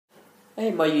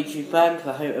Hey my YouTube fans,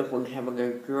 I hope everyone's having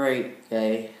a great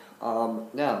day.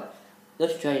 Now,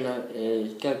 this trailer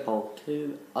is Deadpool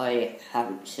 2. I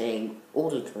haven't seen all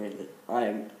the trailers. I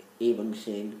haven't even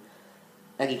seen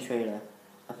any trailer.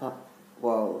 I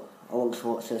want to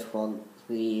watch this one,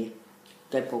 the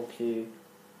Deadpool 2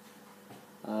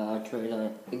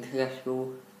 trailer,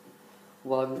 international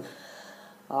one.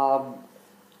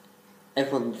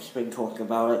 Everyone's been talking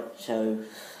about it, so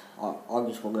I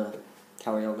just want to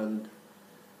carry on and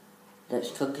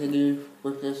let's continue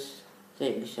with this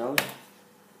thing, shall we?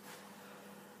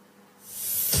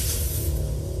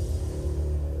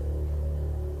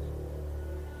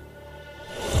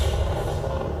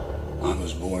 I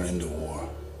was born into war,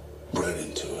 bred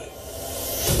into it.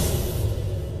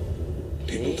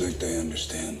 People think they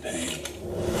understand pain,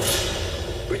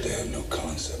 but they have no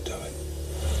concept of it.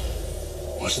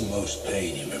 What's the most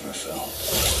pain you've ever felt?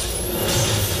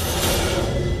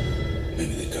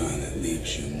 Maybe the kind that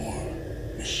leaves you more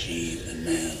machine than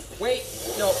man. Wait,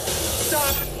 no,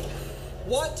 stop!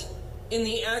 What in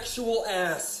the actual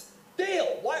ass?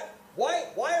 Dale, why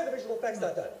are the visual effects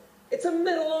not done? It's a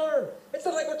metal arm. It's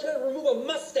not like we're trying to remove a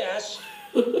mustache.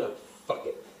 Oh, fuck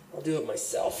it. I'll do it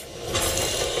myself.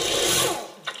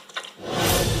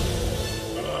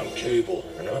 I'm Cable,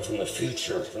 and I'm from the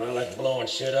future, and I like blowing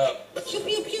shit up. Pew,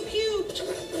 pew, pew, pew.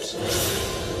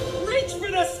 Reach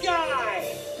for the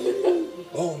sky!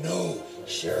 Oh no,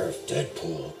 Sheriff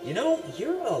Deadpool. You know,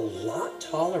 you're a lot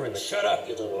taller in the... Shut up,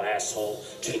 you little asshole.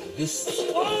 Take this...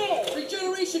 Oh!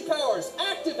 Regeneration powers,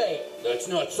 activate! That's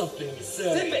not something you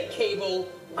say. Zip it, Cable.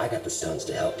 I got the stones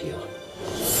to help you.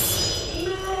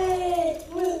 No!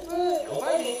 Go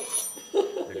fighting.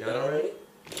 They're done already?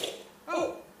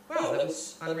 Oh, wow, that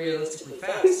was unrealistically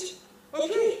fast.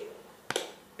 Okay.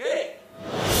 Hey!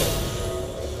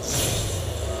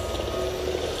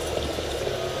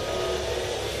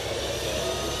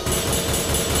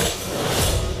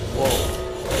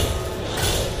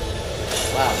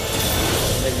 Wow.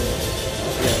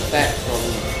 The effects on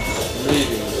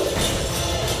moving.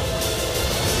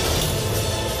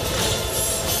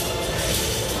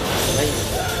 Amazing.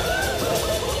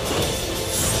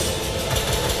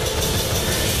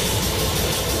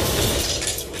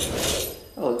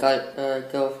 Oh,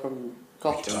 girl from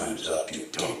Gotham. Time's up, you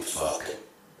dumb fuck.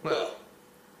 Well,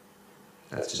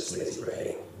 that's just lazy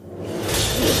writing.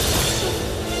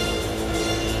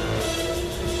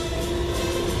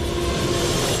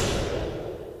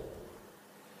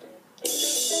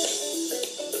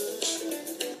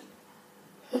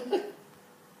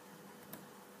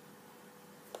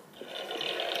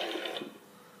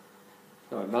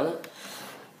 Sorry about it.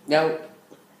 Now,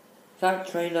 that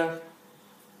trailer,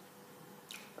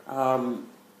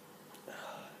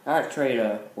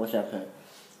 was epic.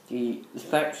 The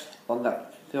effects on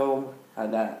that film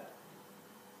and the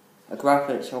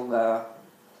graphics on there,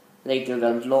 they did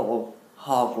a lot of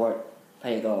hard work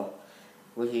paid off.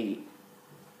 With the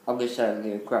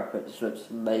understanding the graphics looks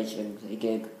amazing. They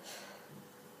did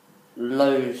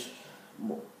loads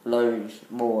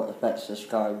more effects of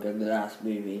sky than the last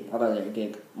movie. I know they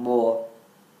did more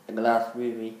in the last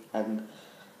movie and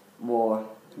more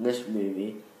in this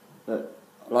movie, but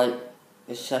I like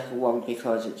the second one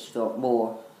because it's got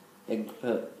more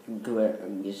input into it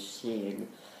and just seeing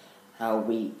how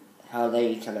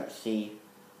they can actually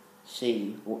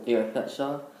see what the effects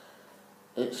are.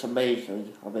 It's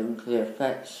amazing. I mean, the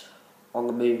effects on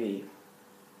the movie,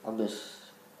 I'm just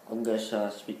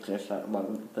speechless at the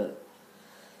moment, but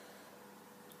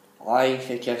I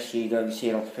suggest you go and see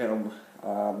it on film.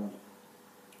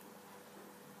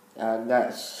 And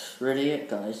that's really it,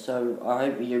 guys. So I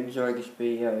hope you enjoyed this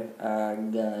video,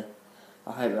 and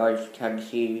I hope I can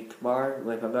see you tomorrow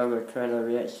with another trailer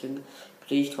reaction.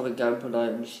 Please comment down below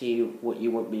and see what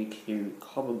you want me to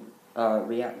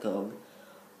react on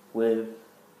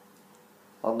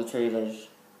the trailers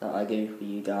that I do for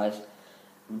you guys.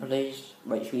 And please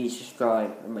make sure you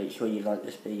subscribe and make sure you like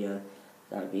this video.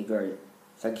 That would be great.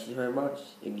 Thank you very much.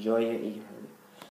 Enjoy your evening.